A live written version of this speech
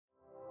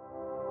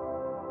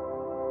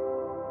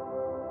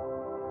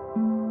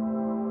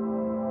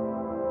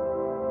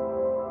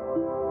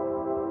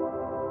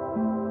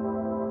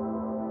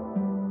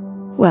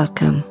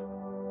Welcome,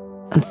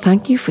 and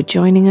thank you for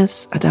joining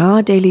us at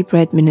Our Daily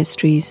Bread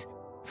Ministries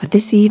for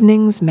this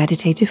evening's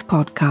meditative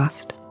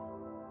podcast.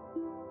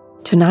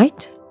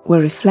 Tonight,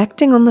 we're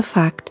reflecting on the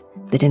fact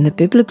that in the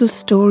biblical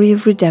story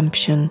of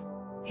redemption,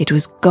 it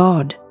was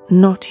God,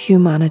 not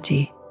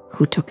humanity,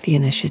 who took the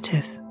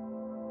initiative.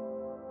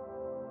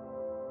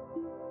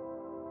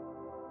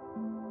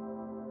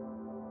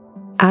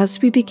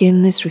 As we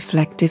begin this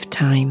reflective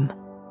time,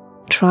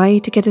 try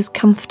to get as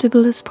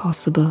comfortable as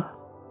possible.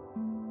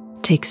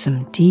 Take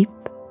some deep,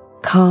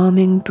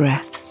 calming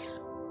breaths.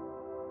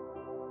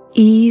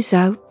 Ease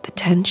out the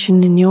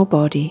tension in your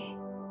body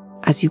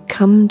as you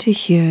come to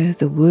hear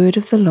the word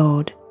of the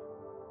Lord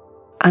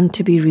and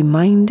to be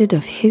reminded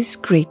of His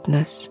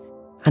greatness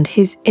and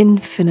His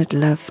infinite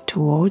love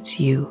towards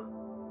you.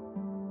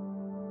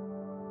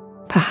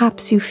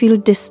 Perhaps you feel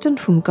distant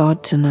from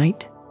God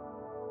tonight.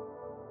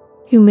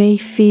 You may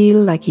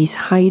feel like He's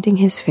hiding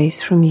His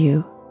face from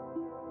you.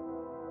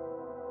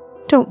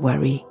 Don't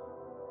worry,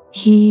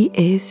 He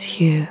is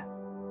here.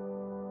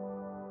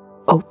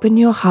 Open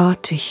your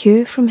heart to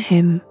hear from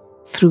Him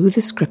through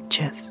the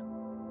Scriptures.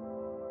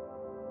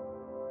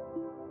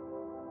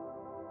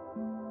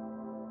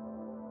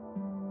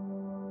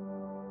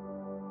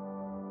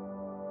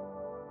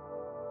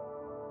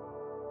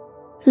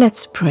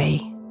 Let's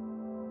pray.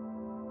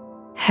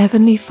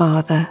 Heavenly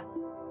Father,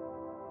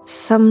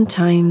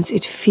 sometimes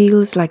it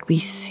feels like we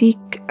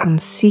seek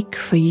and seek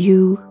for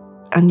you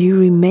and you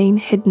remain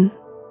hidden.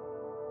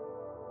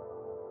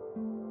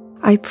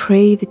 I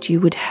pray that you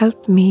would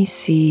help me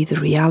see the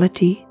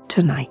reality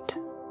tonight.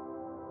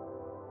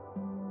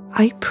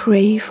 I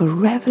pray for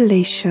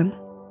revelation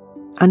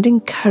and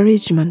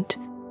encouragement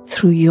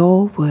through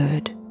your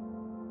word.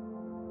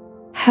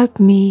 Help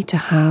me to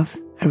have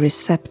a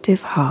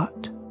receptive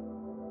heart.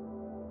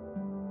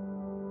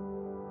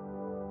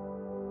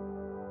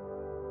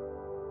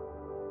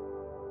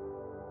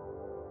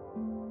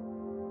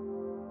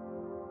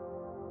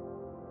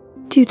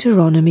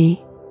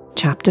 Deuteronomy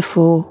chapter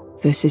 4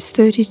 verses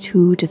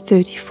 32 to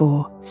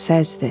 34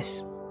 says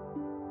this: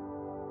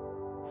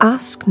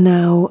 Ask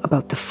now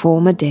about the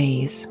former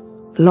days,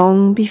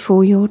 long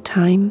before your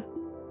time,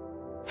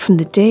 from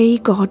the day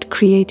God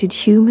created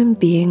human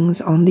beings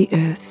on the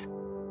earth.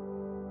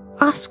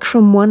 Ask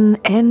from one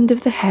end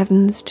of the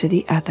heavens to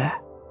the other.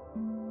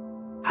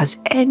 Has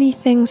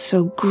anything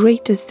so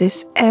great as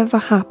this ever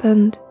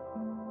happened?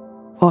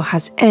 Or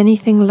has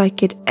anything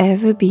like it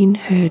ever been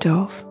heard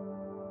of?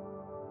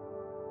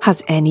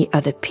 Has any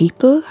other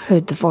people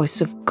heard the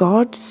voice of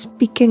God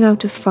speaking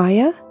out of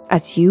fire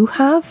as you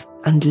have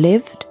and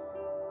lived?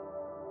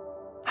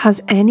 Has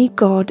any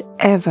God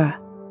ever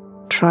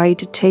tried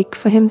to take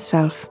for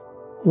himself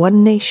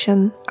one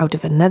nation out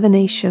of another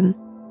nation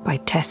by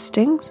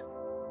testings,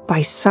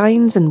 by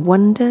signs and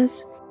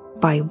wonders,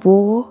 by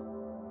war,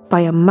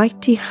 by a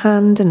mighty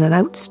hand and an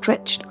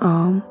outstretched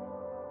arm,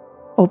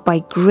 or by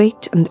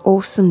great and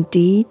awesome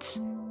deeds,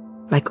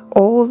 like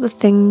all the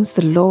things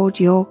the Lord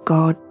your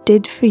God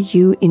did for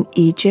you in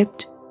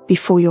Egypt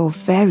before your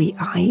very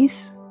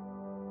eyes?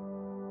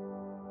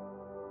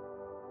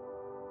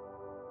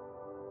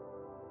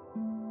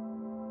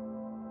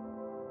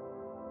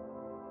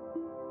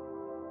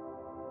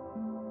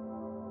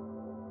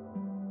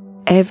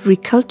 Every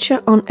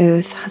culture on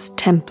earth has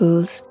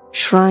temples,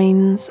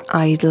 shrines,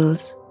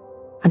 idols,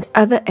 and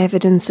other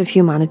evidence of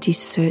humanity's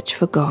search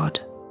for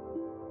God.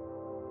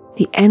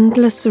 The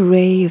endless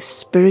array of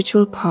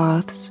spiritual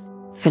paths,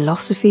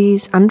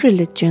 philosophies, and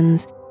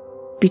religions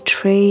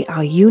betray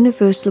our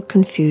universal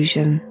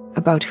confusion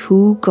about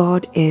who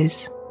God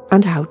is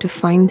and how to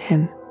find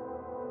Him.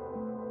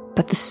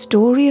 But the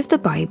story of the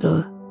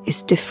Bible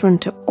is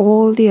different to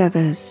all the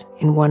others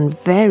in one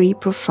very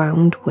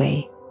profound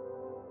way.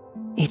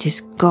 It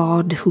is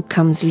God who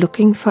comes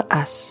looking for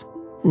us,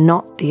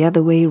 not the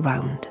other way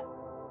round.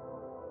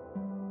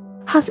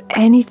 Has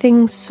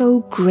anything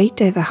so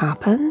great ever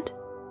happened?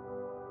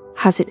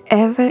 Has it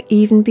ever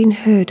even been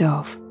heard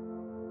of?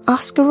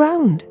 Ask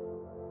around.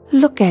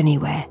 Look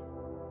anywhere.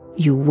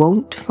 You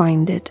won't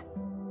find it,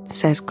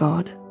 says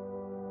God.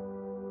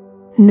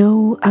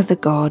 No other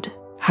God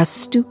has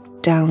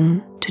stooped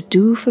down to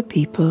do for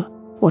people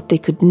what they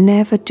could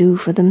never do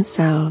for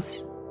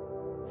themselves,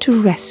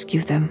 to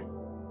rescue them,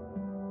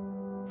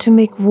 to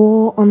make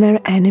war on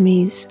their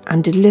enemies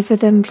and deliver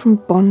them from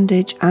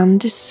bondage and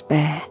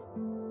despair.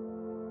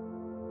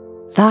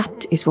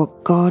 That is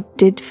what God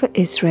did for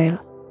Israel,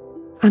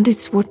 and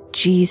it's what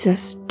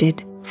Jesus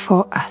did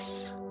for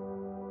us.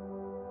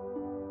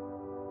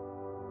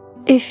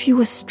 If you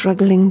are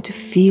struggling to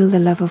feel the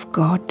love of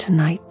God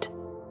tonight,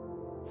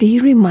 be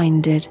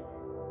reminded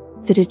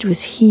that it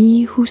was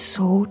He who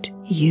sought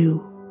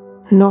you,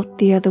 not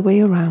the other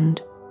way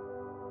around.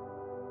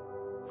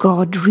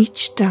 God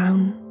reached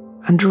down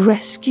and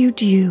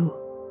rescued you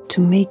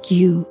to make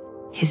you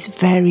His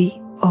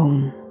very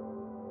own.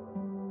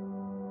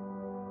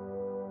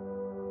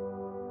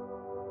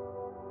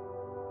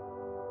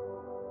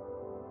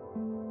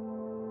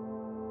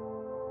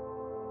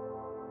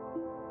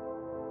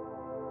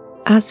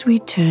 As we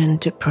turn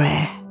to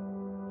prayer,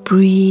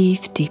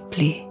 breathe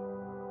deeply,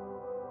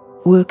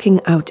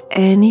 working out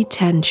any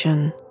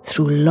tension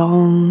through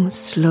long,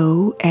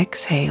 slow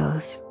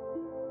exhales.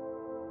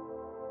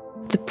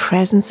 The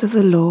presence of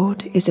the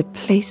Lord is a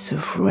place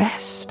of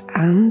rest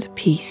and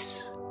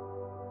peace.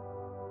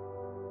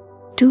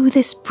 Do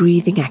this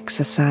breathing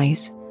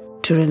exercise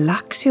to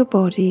relax your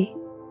body,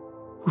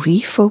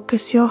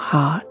 refocus your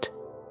heart,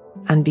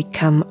 and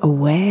become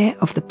aware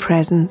of the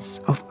presence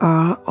of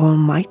our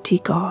Almighty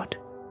God,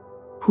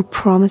 who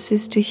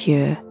promises to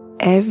hear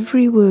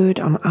every word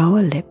on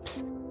our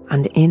lips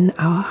and in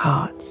our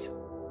hearts.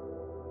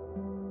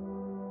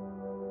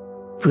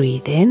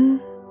 Breathe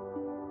in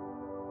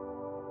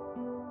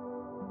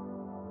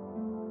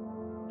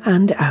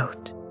and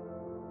out.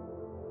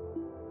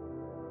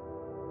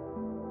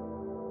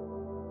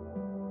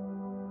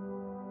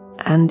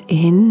 And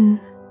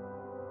in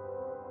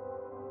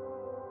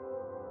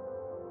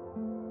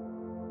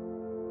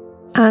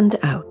and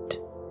out.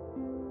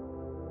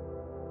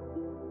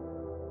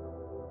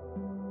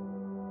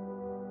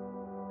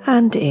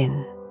 And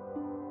in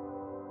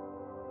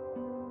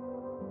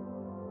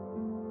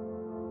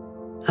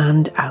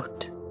and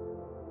out.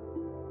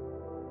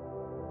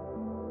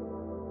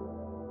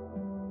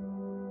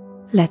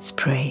 Let's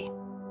pray.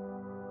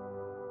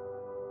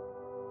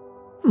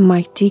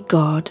 Mighty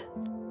God,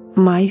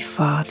 my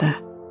Father,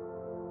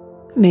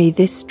 may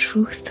this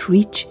truth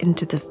reach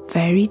into the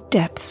very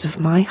depths of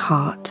my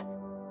heart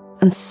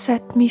and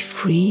set me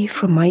free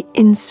from my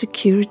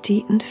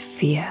insecurity and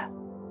fear.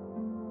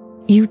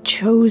 You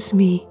chose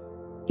me,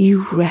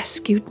 you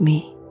rescued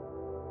me,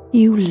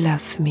 you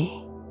love me.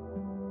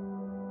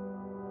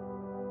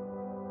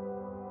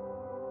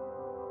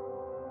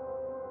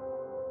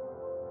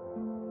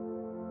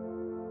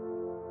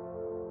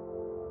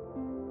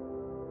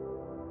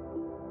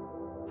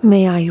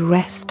 May I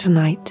rest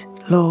tonight,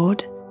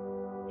 Lord,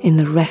 in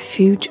the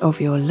refuge of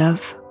your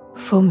love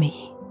for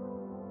me.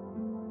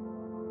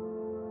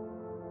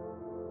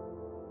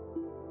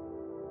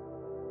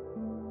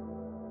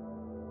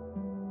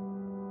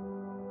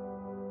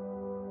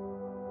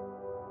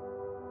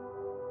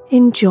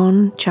 In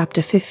John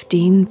chapter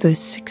 15, verse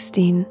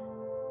 16,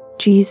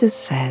 Jesus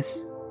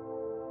says,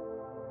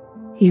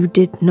 "You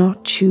did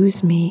not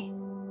choose me,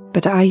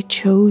 but I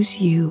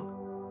chose you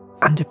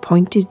and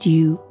appointed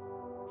you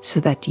so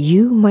that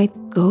you might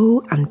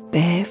go and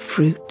bear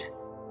fruit,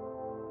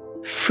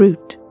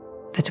 fruit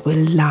that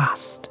will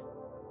last."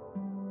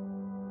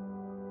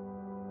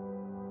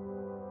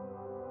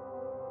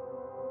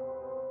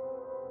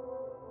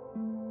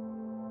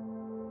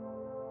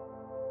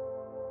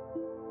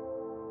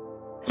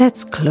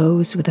 Let's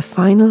close with a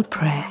final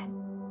prayer.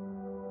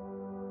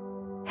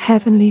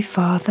 Heavenly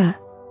Father,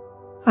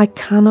 I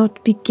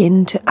cannot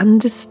begin to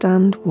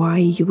understand why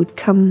you would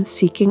come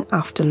seeking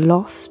after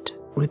lost,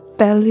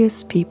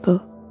 rebellious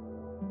people,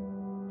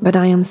 but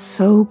I am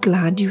so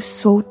glad you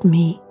sought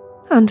me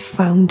and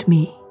found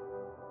me.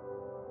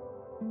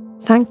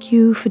 Thank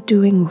you for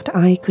doing what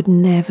I could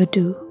never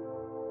do,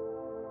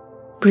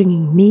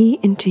 bringing me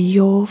into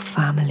your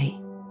family.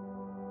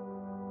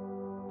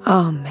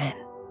 Amen.